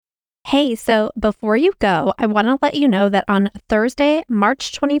Hey, so before you go, I want to let you know that on Thursday,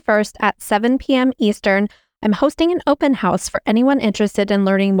 March 21st at 7 p.m. Eastern, I'm hosting an open house for anyone interested in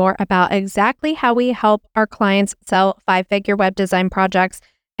learning more about exactly how we help our clients sell five-figure web design projects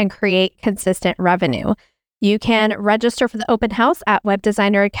and create consistent revenue. You can register for the open house at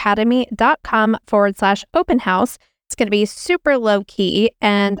webdesigneracademy.com/open house. It's going to be super low key,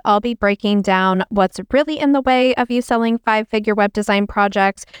 and I'll be breaking down what's really in the way of you selling five-figure web design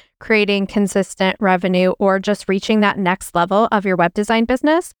projects, creating consistent revenue, or just reaching that next level of your web design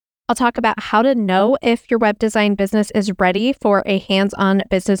business. I'll talk about how to know if your web design business is ready for a hands-on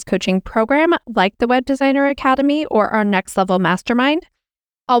business coaching program like the Web Designer Academy or our Next Level Mastermind.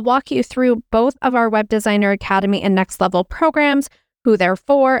 I'll walk you through both of our Web Designer Academy and Next Level programs, who they're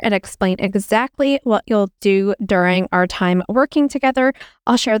for, and explain exactly what you'll do during our time working together.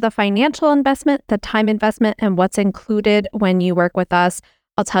 I'll share the financial investment, the time investment, and what's included when you work with us.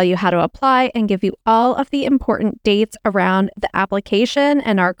 I'll tell you how to apply and give you all of the important dates around the application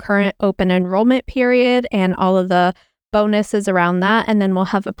and our current open enrollment period and all of the bonuses around that. And then we'll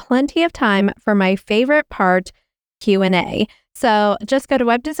have plenty of time for my favorite part, Q&A. So just go to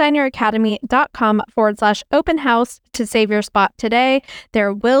webdesigneracademy.com/open house to save your spot today.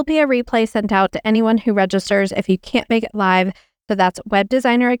 There will be a replay sent out to anyone who registers if you can't make it live. So that's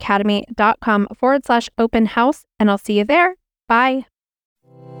webdesigneracademy.com/open house, and I'll see you there. Bye.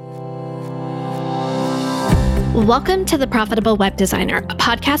 Welcome to The Profitable Web Designer, a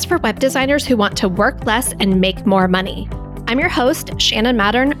podcast for web designers who want to work less and make more money. I'm your host, Shannon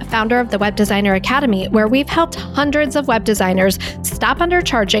Mattern, founder of the Web Designer Academy, where we've helped hundreds of web designers stop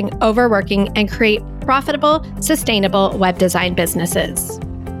undercharging, overworking, and create profitable, sustainable web design businesses.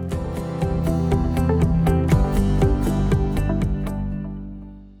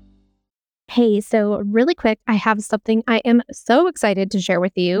 Hey, so really quick, I have something I am so excited to share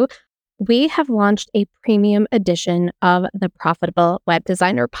with you. We have launched a premium edition of the Profitable Web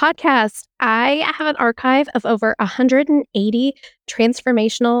Designer podcast. I have an archive of over 180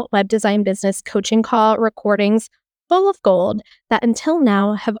 transformational web design business coaching call recordings full of gold that until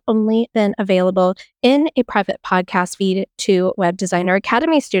now have only been available in a private podcast feed to Web Designer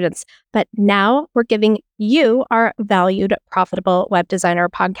Academy students. But now we're giving you, our valued Profitable Web Designer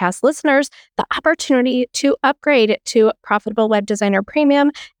podcast listeners, the opportunity to upgrade to Profitable Web Designer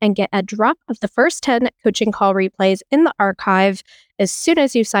Premium and get a drop of the first 10 coaching call replays in the archive as soon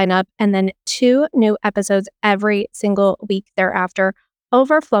as you sign up, and then 2 new episodes every single week thereafter,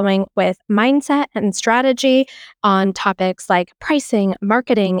 overflowing with mindset and strategy on topics like pricing,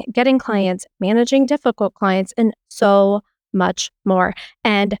 marketing, getting clients, managing difficult clients, and so much more.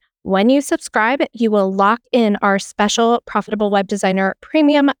 And when you subscribe, you will lock in our special Profitable Web Designer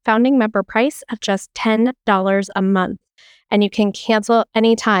Premium founding member price of just $10 a month. And you can cancel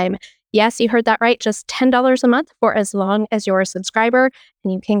anytime. Yes, you heard that right, just $10 a month for as long as you're a subscriber,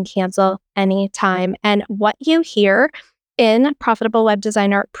 and you can cancel anytime. And what you hear in Profitable Web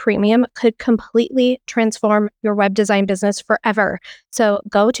Designer Premium could completely transform your web design business forever. So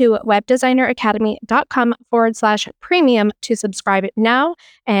go to webdesigneracademy.com/premium to subscribe now,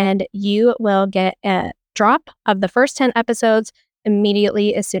 and you will get a drop of the first 10 episodes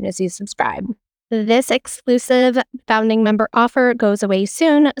immediately as soon as you subscribe. This exclusive founding member offer goes away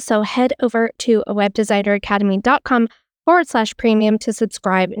soon, so head over to webdesigneracademy.com/premium to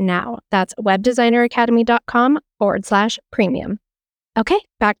subscribe now. That's webdesigneracademy.com/premium. Okay,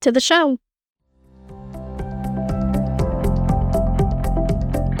 back to the show.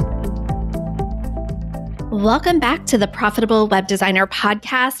 Welcome back to the Profitable Web Designer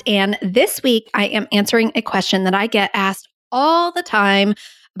podcast. And this week, I am answering a question that I get asked all the time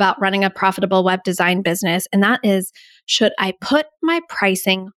about running a profitable web design business. And that is, should I put my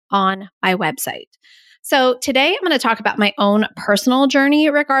pricing on my website? So today I'm going to talk about my own personal journey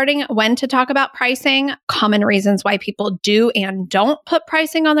regarding when to talk about pricing, common reasons why people do and don't put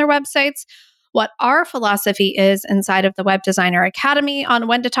pricing on their websites, what our philosophy is inside of the Web Designer Academy on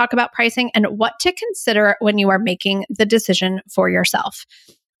when to talk about pricing, and what to consider when you are making the decision for yourself.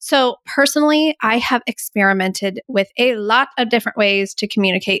 So personally, I have experimented with a lot of different ways to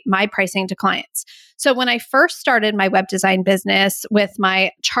communicate my pricing to clients. So when I first started my web design business with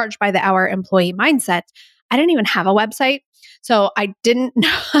my charge by the hour employee mindset, I didn't even have a website. So I didn't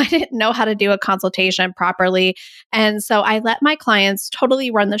know how to do a consultation properly. And so I let my clients totally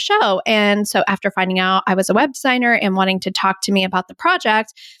run the show. And so after finding out I was a web designer and wanting to talk to me about the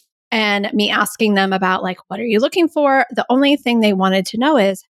project, and me asking them about like, what are you looking for? The only thing they wanted to know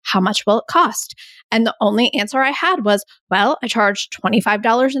is, how much will it cost? And the only answer I had was, well, I charge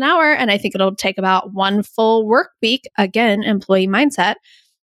 $25 an hour, and I think it'll take about one full work week. Again, employee mindset.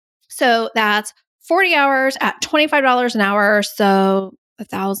 So that's 40 hours at $25 an hour. So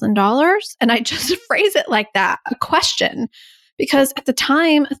 $1,000. And I just phrase it like that, a question. Because at the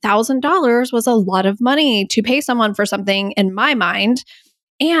time, $1,000 was a lot of money to pay someone for something in my mind.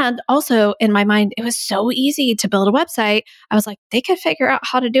 And also in my mind, it was so easy to build a website. I was like, they could figure out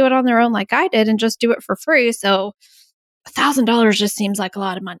how to do it on their own like I did and just do it for free. So $1,000 just seems like a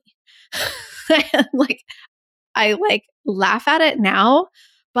lot of money. I laugh at it now,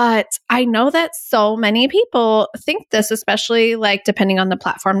 but I know that so many people think this, especially depending on the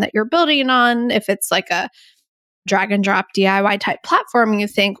platform that you're building on. If it's like a drag and drop DIY type platform, you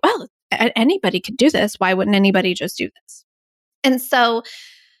think, well, anybody could do this. Why wouldn't anybody just do this? And so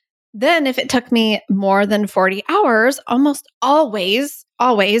then if it took me more than 40 hours, almost always,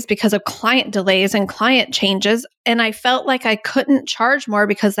 because of client delays and client changes, and I felt like I couldn't charge more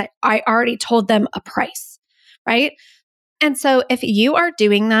because I already told them a price, right? And so if you are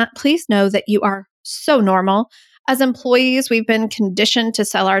doing that, please know that you are so normal. As employees, we've been conditioned to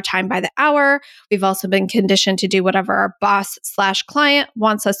sell our time by the hour. We've also been conditioned to do whatever our boss/client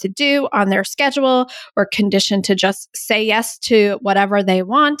wants us to do on their schedule. We're conditioned to just say yes to whatever they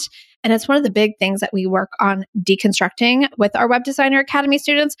want. And it's one of the big things that we work on deconstructing with our Web Designer Academy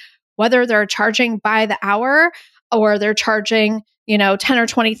students, whether they're charging by the hour or they're charging, $10,000 or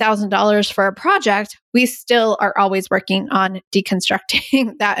 $20,000 for a project, we still are always working on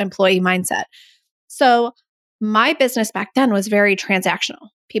deconstructing that employee mindset. So my business back then was very transactional.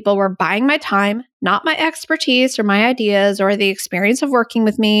 People were buying my time, not my expertise or my ideas or the experience of working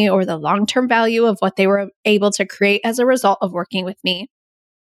with me or the long-term value of what they were able to create as a result of working with me.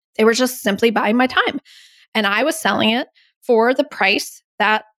 They were just simply buying my time. And I was selling it for the price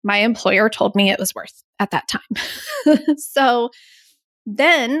that my employer told me it was worth at that time. So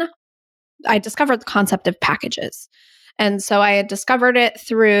then I discovered the concept of packages. And so I had discovered it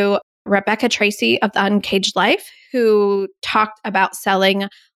through Rebecca Tracy of The Uncaged Life, who talked about selling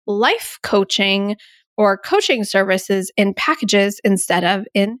life coaching or coaching services in packages instead of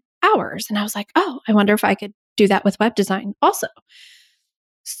in hours. And I was like, oh, I wonder if I could do that with web design also.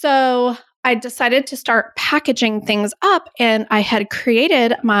 So I decided to start packaging things up, and I had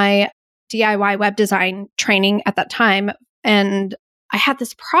created my DIY web design training at that time. And I had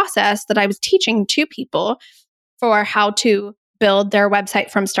this process that I was teaching to people for how to build their website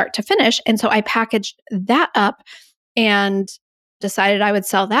from start to finish. And so I packaged that up and decided I would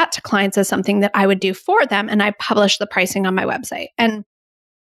sell that to clients as something that I would do for them. And I published the pricing on my website. And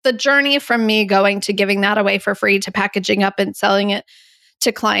the journey from me going to giving that away for free to packaging up and selling it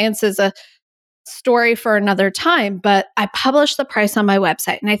to clients is a story for another time. But I published the price on my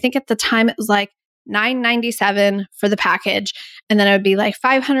website. And I think at the time it was like $9.97 for the package. And then it would be like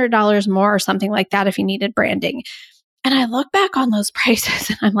 $500 more or something like that if you needed branding. And I look back on those prices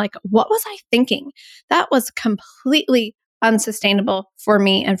and I'm like, what was I thinking? That was completely unsustainable for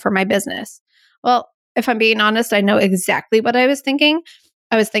me and for my business. Well, if I'm being honest, I know exactly what I was thinking.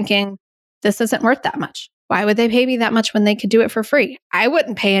 I was thinking, this isn't worth that much. Why would they pay me that much when they could do it for free? I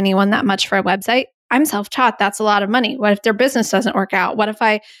wouldn't pay anyone that much for a website. I'm self-taught. That's a lot of money. What if their business doesn't work out? What if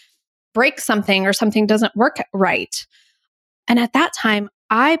I break something or something doesn't work right? And at that time,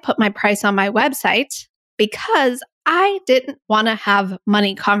 I put my price on my website because I didn't want to have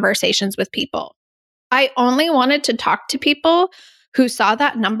money conversations with people. I only wanted to talk to people who saw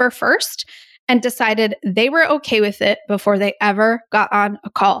that number first and decided they were okay with it before they ever got on a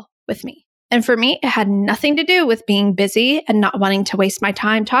call with me. And for me, it had nothing to do with being busy and not wanting to waste my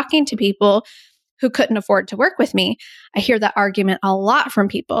time talking to people who couldn't afford to work with me. I hear that argument a lot from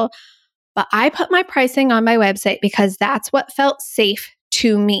people, but I put my pricing on my website because that's what felt safe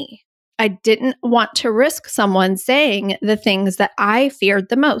to me. I didn't want to risk someone saying the things that I feared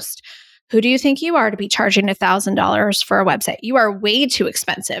the most. Who do you think you are to be charging $1,000 for a website? You are way too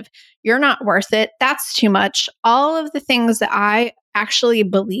expensive. You're not worth it. That's too much. All of the things that I actually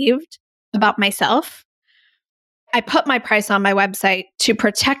believed about myself, I put my price on my website to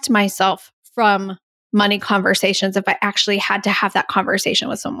protect myself from money conversations if I actually had to have that conversation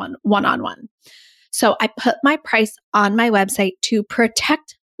with someone one-on-one. So I put my price on my website to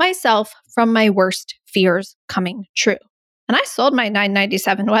protect myself from my worst fears coming true. And I sold my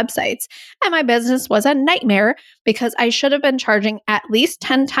 $9.97 websites, and my business was a nightmare because I should have been charging at least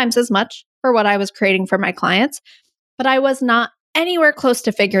 10 times as much for what I was creating for my clients, but I was not anywhere close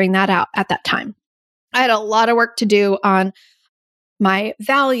to figuring that out at that time. I had a lot of work to do on my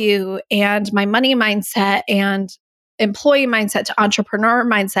value and my money mindset and employee mindset to entrepreneur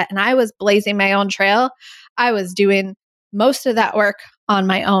mindset, and I was blazing my own trail. I was doing most of that work on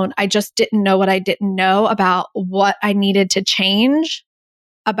my own. I just didn't know what I didn't know about what I needed to change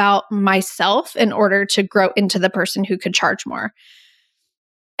about myself in order to grow into the person who could charge more.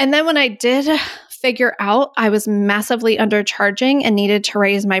 And then when I did figure out I was massively undercharging and needed to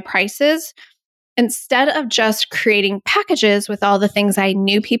raise my prices, instead of just creating packages with all the things I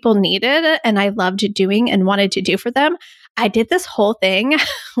knew people needed and I loved doing and wanted to do for them, I did this whole thing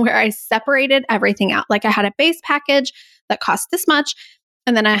where I separated everything out. Like I had a base package that cost this much,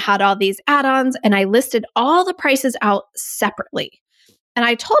 and then I had all these add-ons, and I listed all the prices out separately. And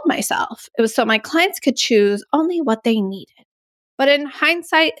I told myself it was so my clients could choose only what they needed. But in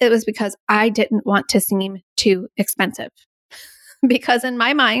hindsight, it was because I didn't want to seem too expensive. Because in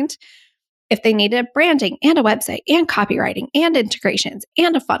my mind, if they needed branding and a website and copywriting and integrations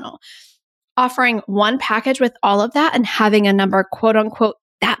and a funnel, offering one package with all of that and having a number, quote unquote,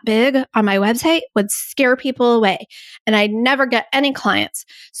 that big on my website would scare people away. And I'd never get any clients.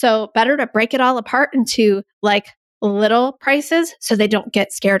 So better to break it all apart into like little prices so they don't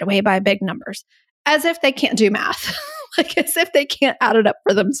get scared away by big numbers. As if they can't do math, like as if they can't add it up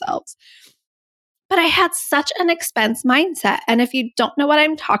for themselves. But I had such an expense mindset. And if you don't know what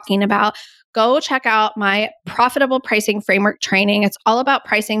I'm talking about, go check out my Profitable Pricing Framework training. It's all about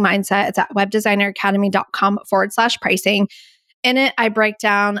pricing mindset. It's at webdesigneracademy.com/pricing. In it, I break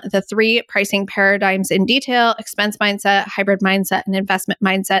down the 3 pricing paradigms in detail: expense mindset, hybrid mindset, and investment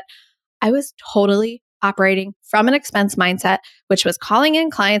mindset. I was totally operating from an expense mindset, which was calling in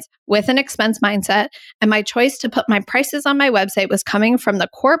clients with an expense mindset. And my choice to put my prices on my website was coming from the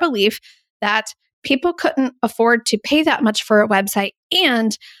core belief that people couldn't afford to pay that much for a website.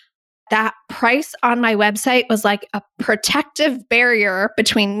 And that price on my website was like a protective barrier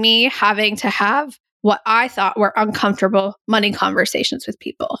between me having to have what I thought were uncomfortable money conversations with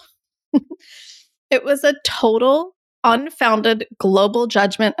people. It was a total unfounded global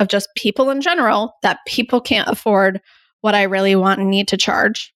judgment of just people in general that people can't afford what I really want and need to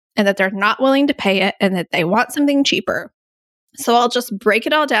charge, and that they're not willing to pay it, and that they want something cheaper. So I'll just break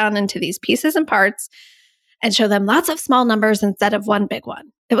it all down into these pieces and parts and show them lots of small numbers instead of one big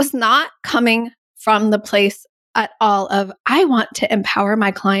one. It was not coming from the place at all of, I want to empower my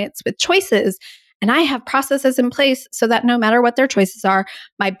clients with choices, and I have processes in place so that no matter what their choices are,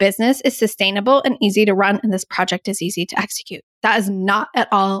 my business is sustainable and easy to run, and this project is easy to execute. That is not at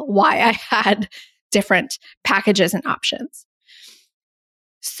all why I had different packages and options.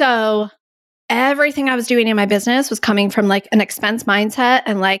 So everything I was doing in my business was coming from like an expense mindset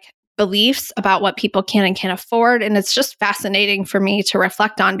and like beliefs about what people can and can't afford. And it's just fascinating for me to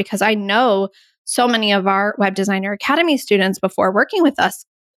reflect on, because I know so many of our Web Designer Academy students before working with us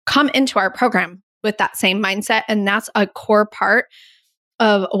come into our program with that same mindset. And that's a core part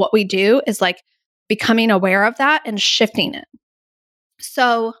of what we do, is like becoming aware of that and shifting it.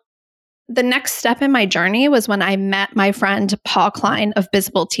 So the next step in my journey was when I met my friend Paul Klein of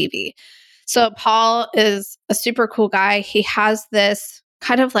Bizible TV. So Paul is a super cool guy. He has this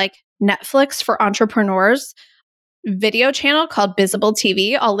kind of like Netflix for entrepreneurs video channel called Bizible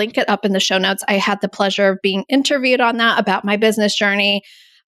TV. I'll link it up in the show notes. I had the pleasure of being interviewed on that about my business journey,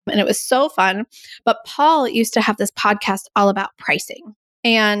 and it was so fun. But Paul used to have this podcast all about pricing,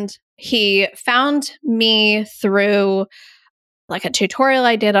 and he found me through like a tutorial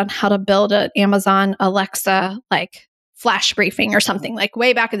I did on how to build an Amazon Alexa like flash briefing or something, like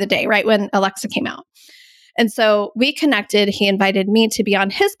way back in the day, right when Alexa came out. And so we connected. He invited me to be on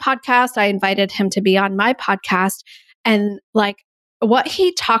his podcast. I invited him to be on my podcast. And like what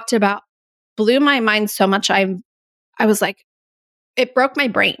he talked about blew my mind so much. I was like, it broke my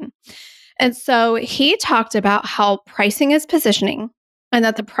brain. And so he talked about how pricing is positioning, and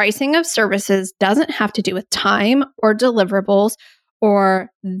that the pricing of services doesn't have to do with time or deliverables or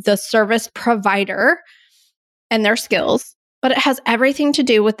the service provider and their skills, but it has everything to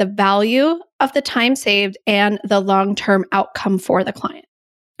do with the value of the time saved and the long-term outcome for the client.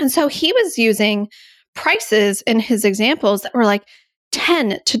 And so he was using prices in his examples that were like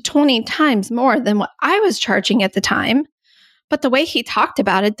 10 to 20 times more than what I was charging at the time. But the way he talked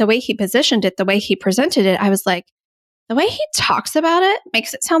about it, the way he positioned it, the way he presented it, I was like, the way he talks about it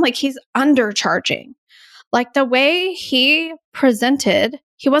makes it sound like he's undercharging. Like the way he presented,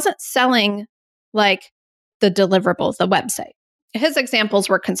 he wasn't selling like the deliverables, the website. His examples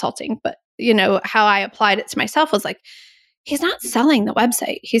were consulting, but you know, how I applied it to myself was like, he's not selling the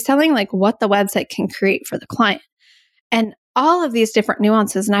website. He's selling like what the website can create for the client and all of these different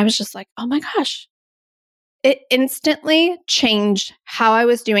nuances. And I was just like, oh my gosh, it instantly changed how I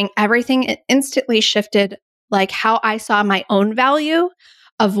was doing everything. It instantly shifted like how I saw my own value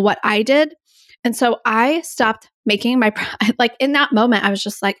of what I did. And so I stopped making like in that moment, I was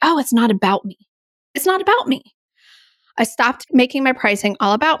just like, oh, it's not about me. It's not about me. I stopped making my pricing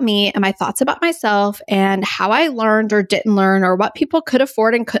all about me and my thoughts about myself and how I learned or didn't learn or what people could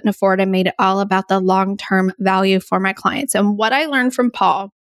afford and couldn't afford, and made it all about the long-term value for my clients. And what I learned from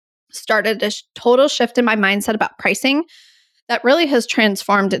Paul started a total shift in my mindset about pricing that really has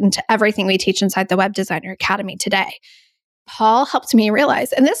transformed into everything we teach inside the Web Designer Academy today. Paul helped me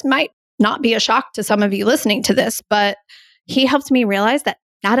realize, and this might not be a shock to some of you listening to this, but he helped me realize that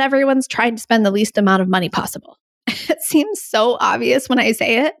not everyone's trying to spend the least amount of money possible. It seems so obvious when I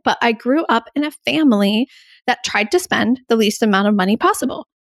say it, but I grew up in a family that tried to spend the least amount of money possible.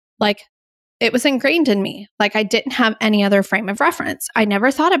 Like, it was ingrained in me. Like, I didn't have any other frame of reference. I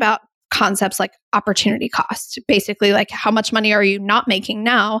never thought about concepts like opportunity cost, basically like how much money are you not making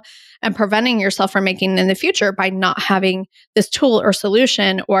now and preventing yourself from making in the future by not having this tool or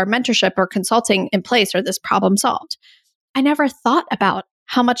solution or mentorship or consulting in place or this problem solved. I never thought about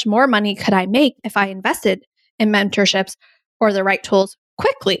how much more money could I make if I invested in mentorships or the right tools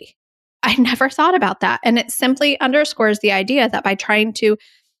quickly. I never thought about that. And it simply underscores the idea that by trying to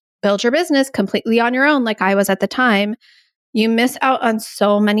build your business completely on your own, like I was at the time, you miss out on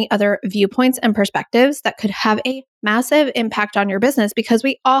so many other viewpoints and perspectives that could have a massive impact on your business because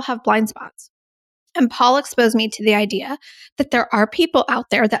we all have blind spots. And Paul exposed me to the idea that there are people out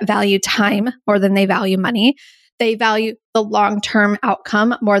there that value time more than they value money. They value the long-term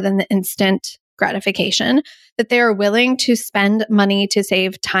outcome more than the instant gratification, that they are willing to spend money to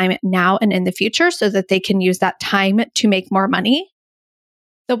save time now and in the future so that they can use that time to make more money.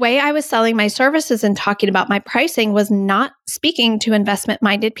 The way I was selling my services and talking about my pricing was not speaking to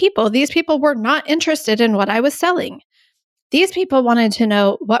investment-minded people. These people were not interested in what I was selling. These people wanted to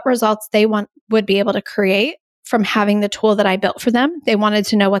know what results they would be able to create from having the tool that I built for them. They wanted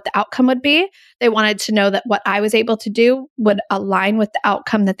to know what the outcome would be. They wanted to know that what I was able to do would align with the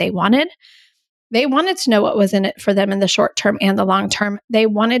outcome that they wanted. They wanted to know what was in it for them in the short term and the long term. They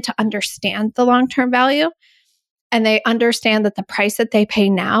wanted to understand the long-term value. And they understand that the price that they pay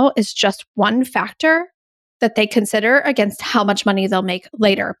now is just one factor that they consider against how much money they'll make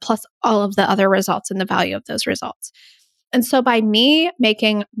later, plus all of the other results and the value of those results. And so by me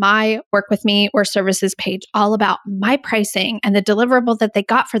making my Work With Me or services page all about my pricing and the deliverable that they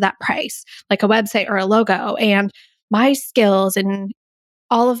got for that price, like a website or a logo, and my skills and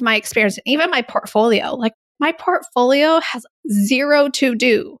all of my experience, and even my portfolio, like my portfolio has zero to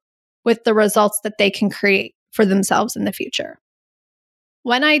do with the results that they can create for themselves in the future.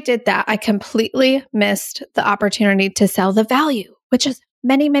 When I did that, I completely missed the opportunity to sell the value, which is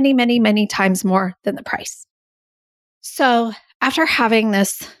many, many, many, many times more than the price. So after having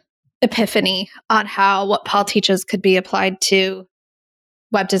this epiphany on how what Paul teaches could be applied to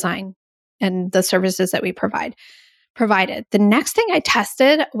web design and the services that we provided, the next thing I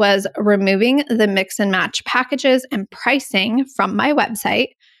tested was removing the mix and match packages and pricing from my website,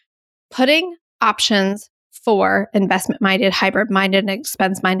 putting options for investment-minded, hybrid-minded, and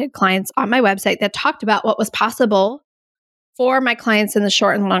expense-minded clients on my website that talked about what was possible for my clients in the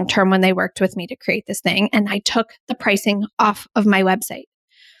short and long term when they worked with me to create this thing. And I took the pricing off of my website.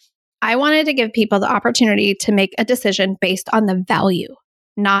 I wanted to give people the opportunity to make a decision based on the value,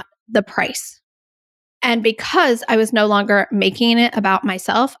 not the price. And because I was no longer making it about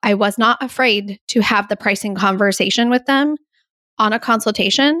myself, I was not afraid to have the pricing conversation with them on a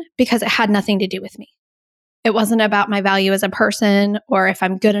consultation because it had nothing to do with me. It wasn't about my value as a person or if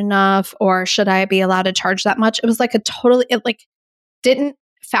I'm good enough or should I be allowed to charge that much. It was like it didn't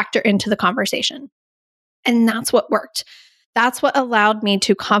factor into the conversation. And that's what worked. That's what allowed me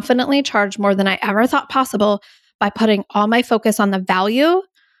to confidently charge more than I ever thought possible by putting all my focus on the value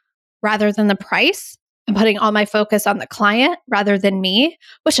rather than the price and putting all my focus on the client rather than me,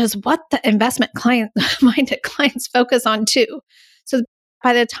 which is what the investment-minded clients focus on too. So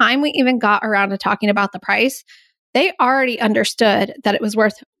by the time we even got around to talking about the price, they already understood that it was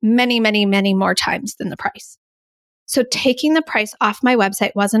worth many, many, many more times than the price. So taking the price off my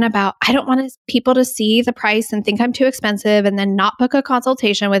website wasn't about, I don't want people to see the price and think I'm too expensive and then not book a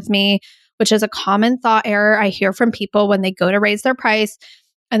consultation with me, which is a common thought error I hear from people when they go to raise their price.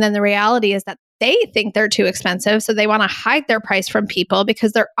 And then the reality is that they think they're too expensive. So they want to hide their price from people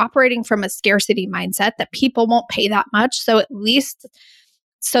because they're operating from a scarcity mindset that people won't pay that much. So at least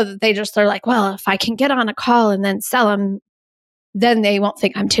so that they're like, well, if I can get on a call and then sell them, then they won't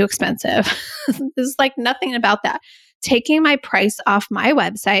think I'm too expensive. There's like nothing about that. Taking my price off my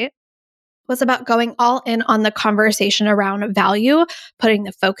website was about going all in on the conversation around value, putting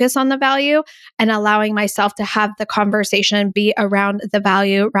the focus on the value, and allowing myself to have the conversation be around the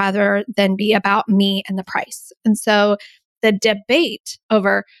value rather than be about me and the price. And so the debate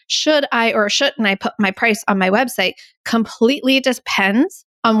over should I or shouldn't I put my price on my website completely depends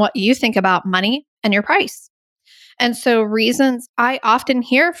on what you think about money and your price. And so reasons I often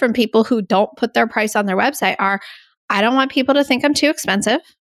hear from people who don't put their price on their website are, I don't want people to think I'm too expensive.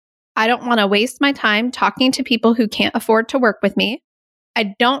 I don't want to waste my time talking to people who can't afford to work with me.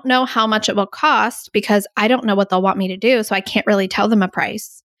 I don't know how much it will cost because I don't know what they'll want me to do, so I can't really tell them a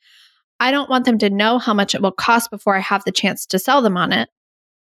price. I don't want them to know how much it will cost before I have the chance to sell them on it.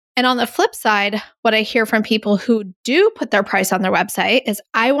 And on the flip side, what I hear from people who do put their price on their website is,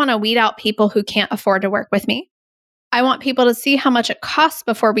 I want to weed out people who can't afford to work with me. I want people to see how much it costs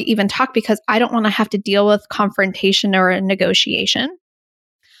before we even talk because I don't want to have to deal with confrontation or a negotiation.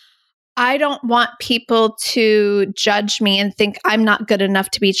 I don't want people to judge me and think I'm not good enough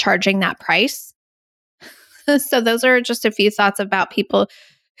to be charging that price. So those are just a few thoughts about people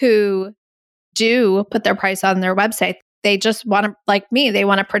who do put their price on their website. They just want to, like me, they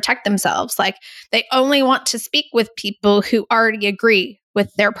want to protect themselves. Like they only want to speak with people who already agree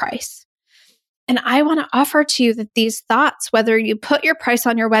with their price. And I want to offer to you that these thoughts, whether you put your price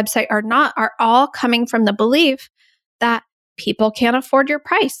on your website or not, are all coming from the belief that people can't afford your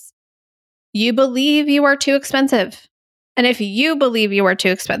price. You believe you are too expensive. And if you believe you are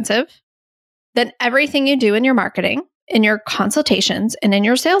too expensive, then everything you do in your marketing, in your consultations, and in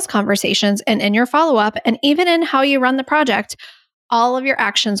your sales conversations, and in your follow-up, and even in how you run the project, all of your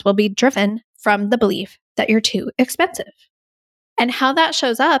actions will be driven from the belief that you're too expensive. And how that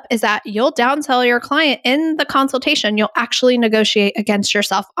shows up is that you'll downsell your client in the consultation. You'll actually negotiate against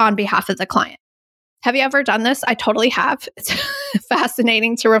yourself on behalf of the client. Have you ever done this? I totally have. It's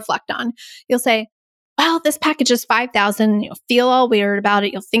fascinating to reflect on. You'll say, well, this package is $5,000. You'll feel all weird about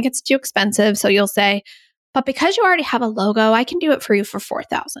it. You'll think it's too expensive. So you'll say, but because you already have a logo, I can do it for you for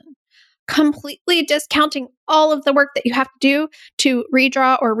 $4,000. Completely discounting all of the work that you have to do to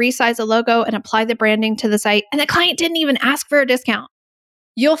redraw or resize a logo and apply the branding to the site. And the client didn't even ask for a discount.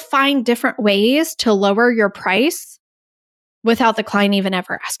 You'll find different ways to lower your price without the client even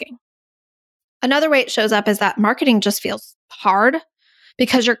ever asking. Another way it shows up is that marketing just feels hard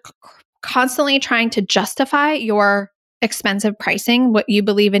because you're constantly trying to justify your expensive pricing, what you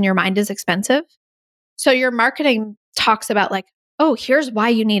believe in your mind is expensive. So your marketing talks about like, oh, here's why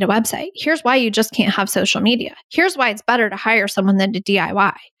you need a website. Here's why you just can't have social media. Here's why it's better to hire someone than to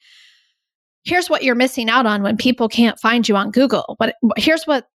DIY. Here's what you're missing out on when people can't find you on Google. Here's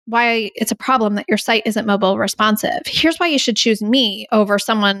why it's a problem that your site isn't mobile responsive. Here's why you should choose me over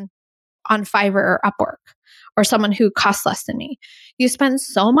someone on Fiverr or Upwork or someone who costs less than me. You spend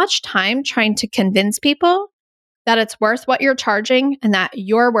so much time trying to convince people that it's worth what you're charging and that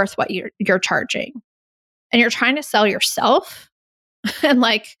you're worth what you're charging. And you're trying to sell yourself and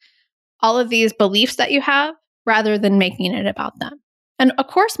like all of these beliefs that you have rather than making it about them. And of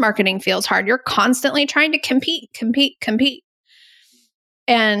course, marketing feels hard. You're constantly trying to compete.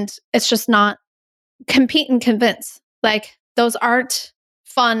 And it's just not compete and convince. Like those aren't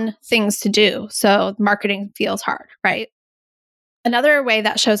fun things to do. So marketing feels hard, right? Another way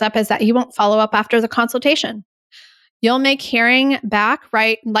that shows up is that you won't follow up after the consultation. You'll make hearing back,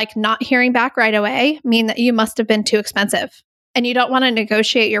 right? Like not hearing back right away mean that you must have been too expensive and you don't want to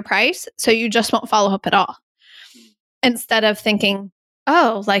negotiate your price. So you just won't follow up at all. Instead of thinking,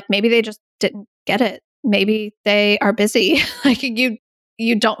 oh, like maybe they just didn't get it. Maybe they are busy. Like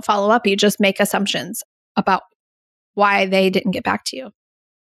you don't follow up. You just make assumptions about why they didn't get back to you.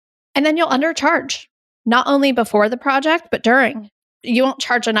 And then you'll undercharge, not only before the project, but during. You won't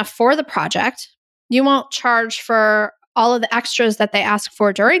charge enough for the project. You won't charge for all of the extras that they ask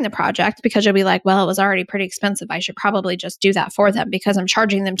for during the project because you'll be like, well, it was already pretty expensive. I should probably just do that for them because I'm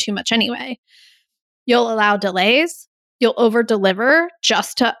charging them too much anyway. You'll allow delays. You'll over-deliver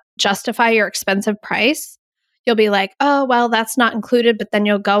just to justify your expensive price. You'll be like, oh, well, that's not included, but then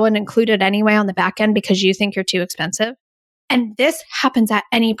you'll go and include it anyway on the back end because you think you're too expensive. And this happens at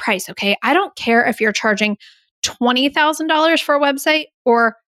any price, okay? I don't care if you're charging $20,000 for a website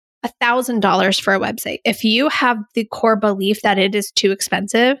or $1,000 for a website. If you have the core belief that it is too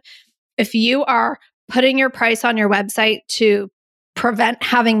expensive, if you are putting your price on your website to prevent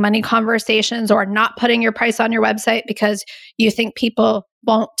having money conversations or not putting your price on your website because you think people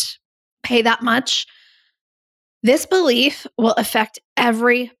won't pay that much, this belief will affect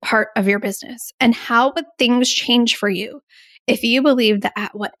every part of your business. And how would things change for you if you believe that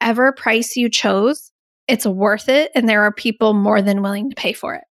at whatever price you chose, it's worth it and there are people more than willing to pay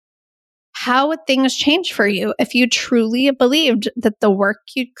for it? How would things change for you if you truly believed that the work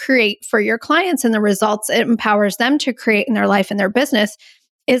you create for your clients and the results it empowers them to create in their life and their business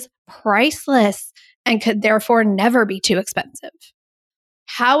is priceless and could therefore never be too expensive?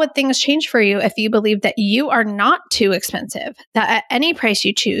 How would things change for you if you believe that you are not too expensive, that at any price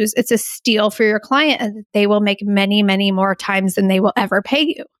you choose, it's a steal for your client and that they will make many, many more times than they will ever pay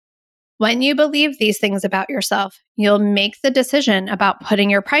you? When you believe these things about yourself, you'll make the decision about putting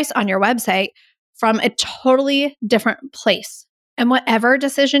your price on your website from a totally different place. And whatever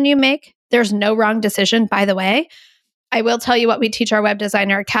decision you make, there's no wrong decision, by the way. I will tell you what we teach our Web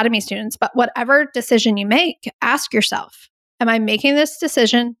Designer Academy students, but whatever decision you make, ask yourself, am I making this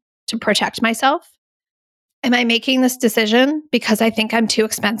decision to protect myself? Am I making this decision because I think I'm too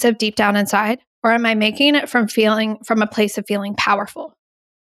expensive deep down inside? Or am I making it from a place of feeling powerful?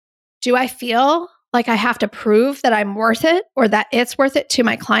 Do I feel like I have to prove that I'm worth it or that it's worth it to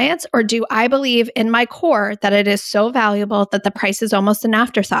my clients? Or do I believe in my core that it is so valuable that the price is almost an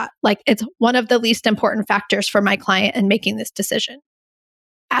afterthought? Like it's one of the least important factors for my client in making this decision.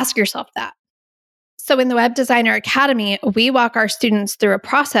 Ask yourself that. So in the Web Designer Academy, we walk our students through a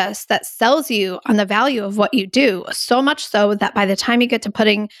process that sells you on the value of what you do, so much so that by the time you get to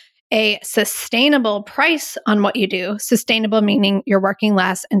putting a sustainable price on what you do, sustainable meaning you're working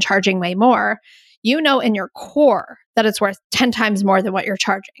less and charging way more, you know in your core that it's worth 10 times more than what you're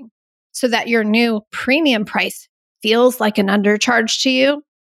charging, so that your new premium price feels like an undercharge to you.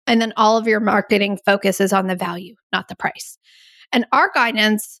 And then all of your marketing focuses on the value, not the price. And our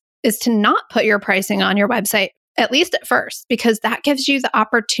guidance is to not put your pricing on your website, at least at first, because that gives you the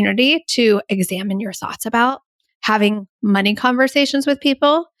opportunity to examine your thoughts about having money conversations with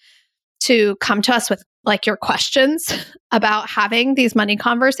people, to come to us with like your questions about having these money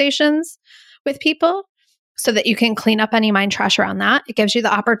conversations with people so that you can clean up any mind trash around that. It gives you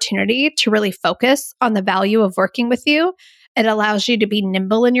the opportunity to really focus on the value of working with you. It allows you to be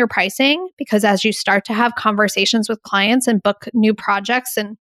nimble in your pricing because as you start to have conversations with clients and book new projects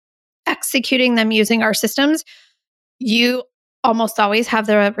and executing them using our systems, you almost always have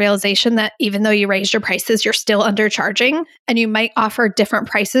the realization that even though you raised your prices, you're still undercharging, and you might offer different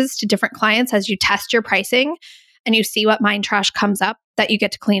prices to different clients as you test your pricing and you see what mind trash comes up that you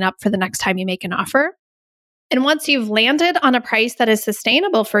get to clean up for the next time you make an offer. And once you've landed on a price that is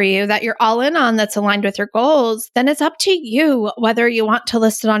sustainable for you, that you're all in on, that's aligned with your goals, then it's up to you whether you want to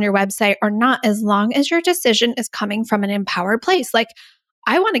list it on your website or not, as long as your decision is coming from an empowered place. Like,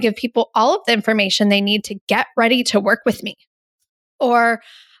 I want to give people all of the information they need to get ready to work with me. Or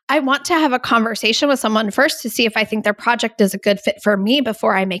I want to have a conversation with someone first to see if I think their project is a good fit for me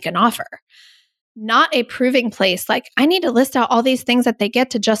before I make an offer. Not a proving place like I need to list out all these things that they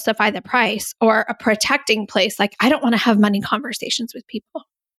get to justify the price, or a protecting place like I don't want to have money conversations with people.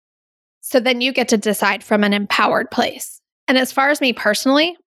 So then you get to decide from an empowered place. And as far as me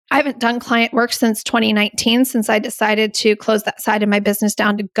personally, I haven't done client work since 2019, since I decided to close that side of my business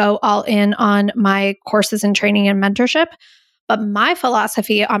down to go all in on my courses and training and mentorship. But my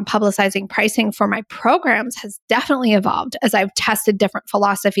philosophy on publicizing pricing for my programs has definitely evolved as I've tested different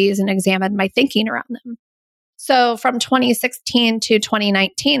philosophies and examined my thinking around them. So from 2016 to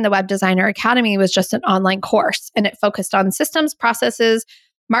 2019, the Web Designer Academy was just an online course, and it focused on systems, processes,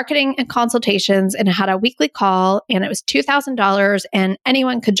 marketing, and consultations, and it had a weekly call, and it was $2,000 and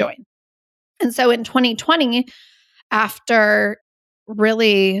anyone could join. And so in 2020, after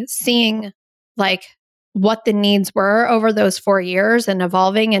really seeing like what the needs were over those 4 years and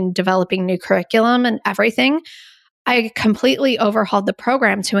evolving and developing new curriculum and everything, I completely overhauled the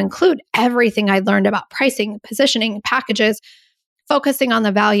program to include everything I learned about pricing, positioning, packages, focusing on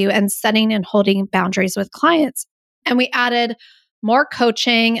the value, and setting and holding boundaries with clients. And we added more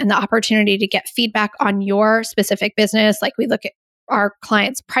coaching and the opportunity to get feedback on your specific business. Like we look at our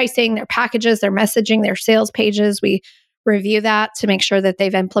clients' pricing, their packages, their messaging, their sales pages. We review that to make sure that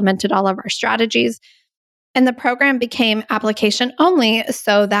they've implemented all of our strategies. And the program became application only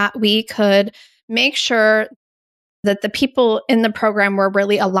so that we could make sure that the people in the program were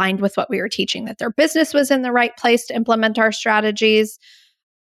really aligned with what we were teaching, that their business was in the right place to implement our strategies.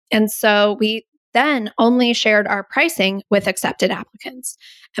 And so we then only shared our pricing with accepted applicants.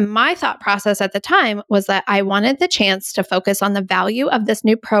 And my thought process at the time was that I wanted the chance to focus on the value of this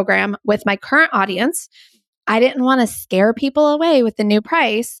new program with my current audience. I didn't want to scare people away with the new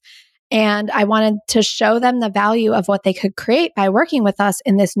price. And I wanted to show them the value of what they could create by working with us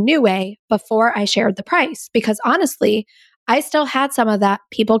in this new way before I shared the price. Because honestly, I still had some of that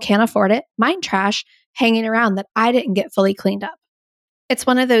people can't afford it mind trash hanging around that I didn't get fully cleaned up. It's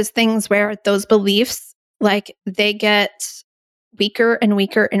one of those things where those beliefs, like they get weaker and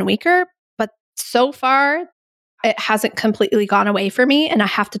weaker and weaker, but so far it hasn't completely gone away for me. And I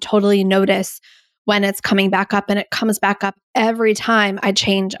have to totally notice when it's coming back up, and it comes back up every time I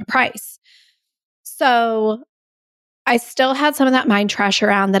change a price. So I still had some of that mind trash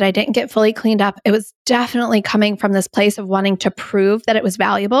around that I didn't get fully cleaned up. It was definitely coming from this place of wanting to prove that it was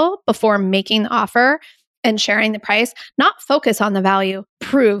valuable before making the offer and sharing the price, not focus on the value,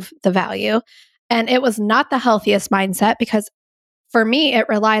 prove the value. And it was not the healthiest mindset because for me, it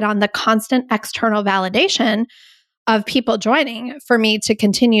relied on the constant external validation of people joining for me to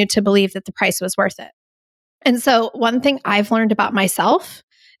continue to believe that the price was worth it. And so one thing I've learned about myself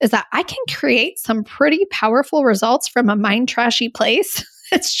is that I can create some pretty powerful results from a mind trashy place.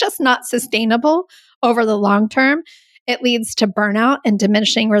 It's just not sustainable over the long term. It leads to burnout and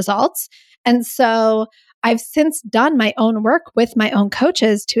diminishing results. And so I've since done my own work with my own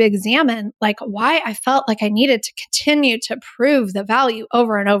coaches to examine why I felt like I needed to continue to prove the value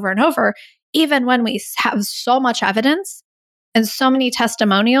over and over and over, even when we have so much evidence and so many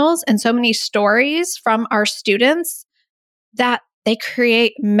testimonials and so many stories from our students that they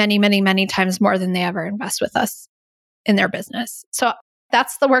create many, many, many times more than they ever invest with us in their business. So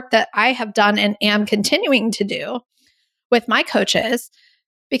that's the work that I have done and am continuing to do with my coaches,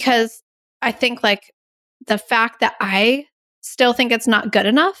 because I think the fact that I still think it's not good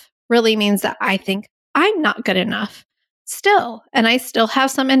enough really means that I think I'm not good enough still. And I still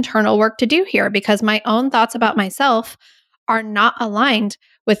have some internal work to do here because my own thoughts about myself are not aligned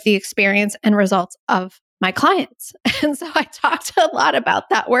with the experience and results of my clients. And so I talked a lot about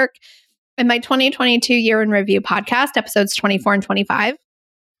that work in my 2022 Year in Review podcast, episodes 24 and 25,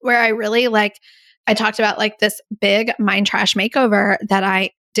 where I really I talked about this big mind trash makeover that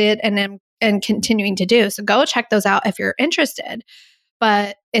I did and am continuing to do. So go check those out if you're interested.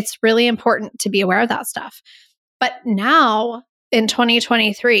 But it's really important to be aware of that stuff. But now in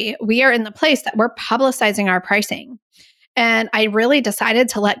 2023, we are in the place that we're publicizing our pricing. And I really decided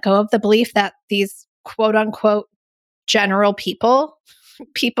to let go of the belief that these quote unquote general people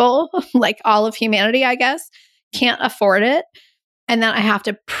like all of humanity, I guess, can't afford it. And then I have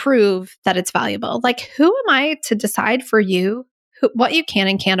to prove that it's valuable. Who am I to decide for you what you can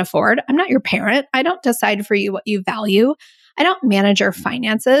and can't afford? I'm not your parent. I don't decide for you what you value. I don't manage your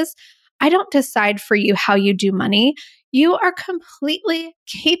finances. I don't decide for you how you do money. You are completely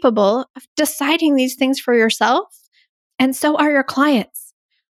capable of deciding these things for yourself. And so are your clients.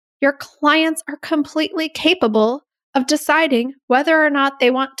 Your clients are completely capable of deciding whether or not they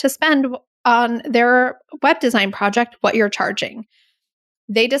want to spend on their web design project what you're charging.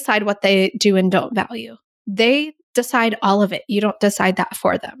 They decide what they do and don't value. They decide all of it. You don't decide that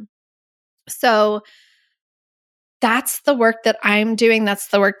for them. So that's the work that I'm doing. That's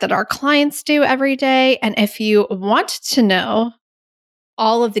the work that our clients do every day. And if you want to know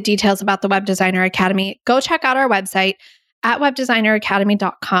all of the details about the Web Designer Academy, go check out our website at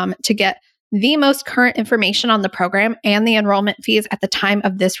webdesigneracademy.com to get the most current information on the program and the enrollment fees at the time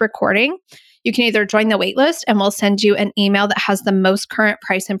of this recording. You can either join the waitlist and we'll send you an email that has the most current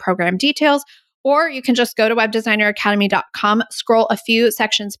price and program details, or you can just go to webdesigneracademy.com, scroll a few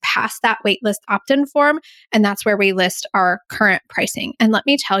sections past that waitlist opt-in form, and that's where we list our current pricing. And let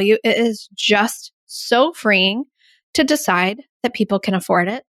me tell you, it is just so freeing to decide that people can afford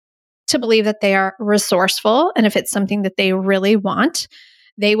it, to believe that they are resourceful. And if it's something that they really want,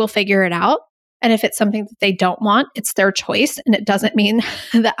 they will figure it out. And if it's something that they don't want, it's their choice. And it doesn't mean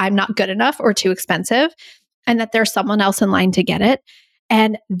that I'm not good enough or too expensive and that there's someone else in line to get it.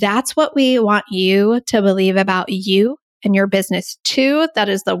 And that's what we want you to believe about you and your business too. That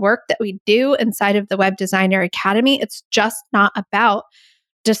is the work that we do inside of the Web Designer Academy. It's just not about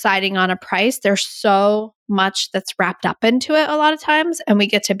deciding on a price. There's so much that's wrapped up into it a lot of times, and we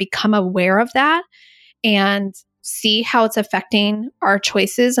get to become aware of that and see how it's affecting our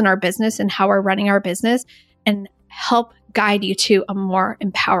choices and our business and how we're running our business and help guide you to a more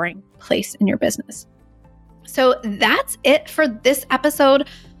empowering place in your business. So that's it for this episode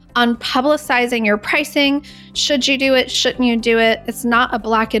on publicizing your pricing. Should you do it? Shouldn't you do it? It's not a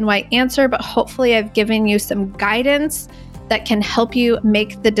black and white answer, but hopefully I've given you some guidance that can help you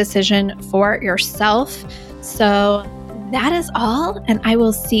make the decision for yourself. So that is all, and I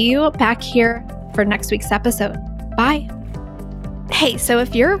will see you back here for next week's episode. Bye. Hey, so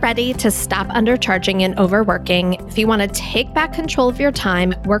if you're ready to stop undercharging and overworking, if you want to take back control of your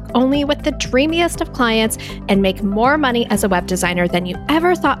time, work only with the dreamiest of clients, and make more money as a web designer than you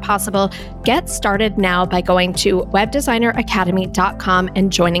ever thought possible, get started now by going to webdesigneracademy.com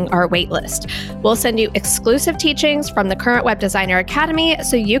and joining our waitlist. We'll send you exclusive teachings from the current Web Designer Academy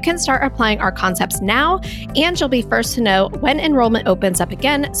so you can start applying our concepts now, and you'll be first to know when enrollment opens up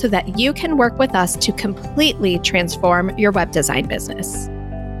again so that you can work with us to completely transform your web design business.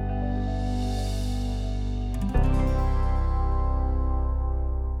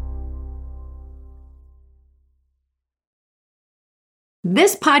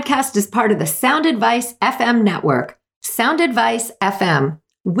 This podcast is part of the Sound Advice FM network. Sound Advice FM,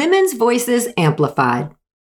 women's voices amplified.